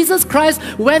 Because Jesus Christ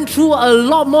went through a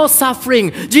lot more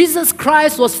suffering. Jesus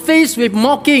Christ was faced with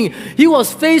mocking. He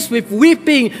was faced with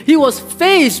weeping. He was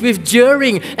faced with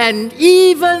jeering. And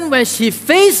even when he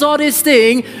faced all these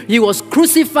things, he was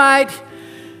crucified.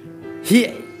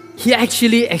 He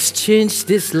actually exchanged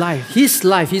his life,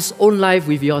 his own life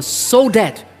with yours, so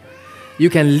that you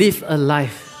can live a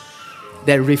life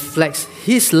that reflects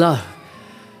His love,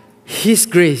 His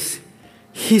grace,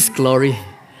 His glory.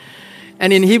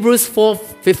 And in Hebrews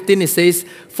 4:15 it says,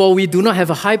 "For we do not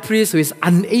have a high priest who is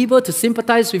unable to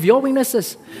sympathize with your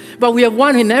weaknesses, but we have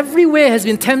one who in every way has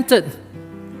been tempted,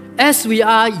 as we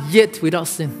are, yet without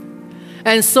sin.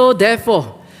 And so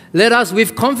therefore, let us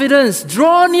with confidence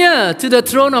draw near to the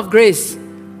throne of grace."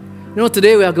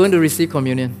 Today we are going to receive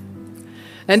communion.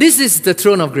 And this is the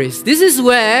throne of grace. This is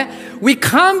where we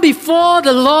come before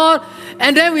the Lord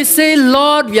and then we say,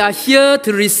 Lord, we are here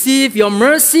to receive your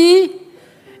mercy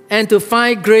and to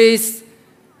find grace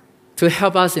to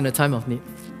help us in a time of need.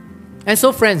 And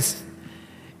so, friends,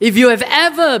 if you have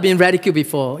ever been ridiculed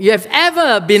before, you have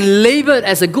ever been labeled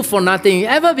as a good for nothing,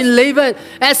 ever been labeled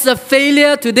as a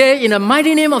failure today, in the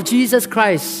mighty name of Jesus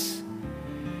Christ,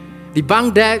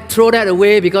 debunk that, throw that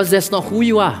away, because that's not who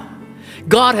you are.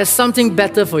 God has something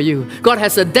better for you. God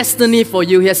has a destiny for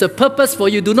you. He has a purpose for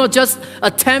you. Do not just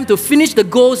attempt to finish the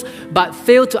goals, but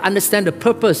fail to understand the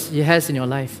purpose He has in your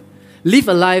life. Live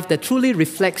a life that truly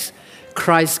reflects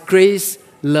Christ's grace,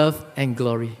 love, and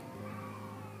glory.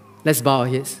 Let's bow our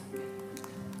heads.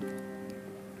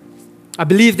 I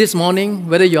believe this morning,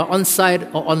 whether you're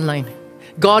on-site or online,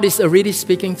 God is already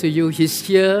speaking to you. He's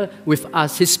here with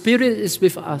us. His Spirit is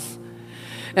with us.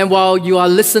 And while you are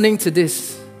listening to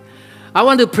this, I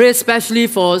want to pray especially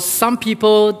for some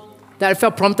people that I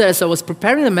felt prompted as I was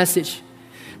preparing the message,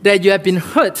 that you have been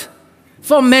hurt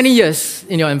for many years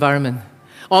in your environment.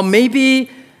 Or maybe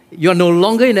you're no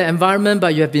longer in the environment,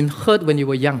 but you have been hurt when you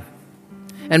were young.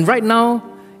 And right now,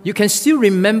 you can still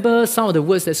remember some of the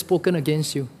words that are spoken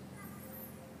against you.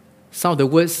 Some of the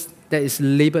words that is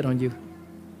labeled on you.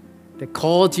 That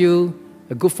called you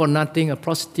a good for nothing, a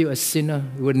prostitute, a sinner.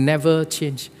 It will never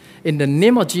change. In the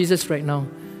name of Jesus right now,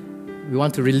 we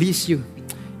want to release you.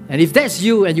 And if that's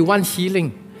you and you want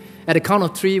healing, at the count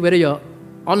of 3, whether you're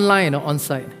online or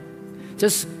on-site,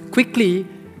 just quickly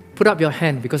put up your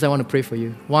hand because I want to pray for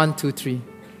you. 1, 2, 3.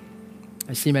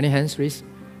 I see many hands raised,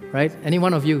 right? Any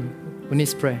one of you who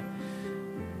needs prayer.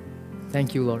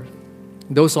 Thank you, Lord.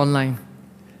 Those online,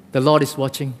 the Lord is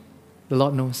watching. The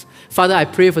Lord knows. Father, I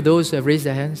pray for those who have raised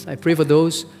their hands. I pray for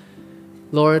those,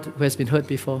 Lord, who has been hurt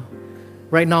before.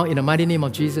 Right now, in the mighty name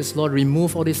of Jesus, Lord,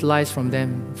 remove all these lies from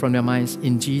them, from their minds,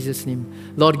 in Jesus'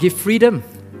 name. Lord, give freedom.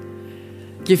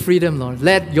 Give freedom, Lord.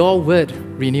 Let your word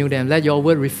renew them. Let your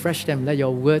word refresh them. Let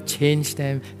your word change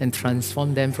them and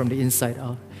transform them from the inside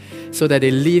out so that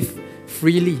they live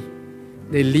freely.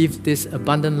 They live this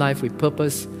abundant life with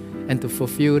purpose and to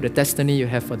fulfill the destiny you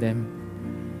have for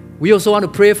them. We also want to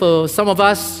pray for some of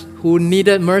us who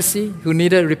needed mercy, who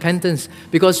needed repentance,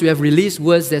 because we have released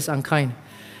words that's unkind.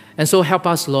 And so help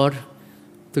us, Lord,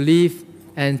 to live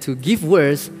and to give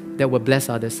words that will bless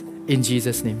others. In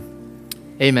Jesus' name.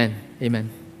 Amen. Amen.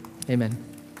 Amen.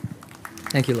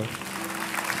 Thank you, Lord.